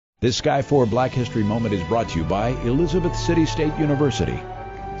This Sky 4 Black History Moment is brought to you by Elizabeth City State University.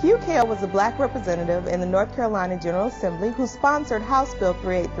 Hugh Cale was a black representative in the North Carolina General Assembly who sponsored House Bill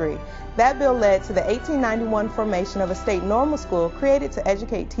 383. That bill led to the 1891 formation of a state normal school created to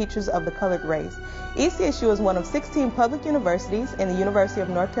educate teachers of the colored race. ECSU is one of 16 public universities in the University of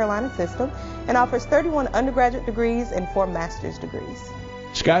North Carolina system and offers 31 undergraduate degrees and 4 master's degrees.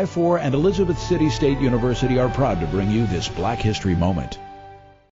 Sky 4 and Elizabeth City State University are proud to bring you this Black History Moment.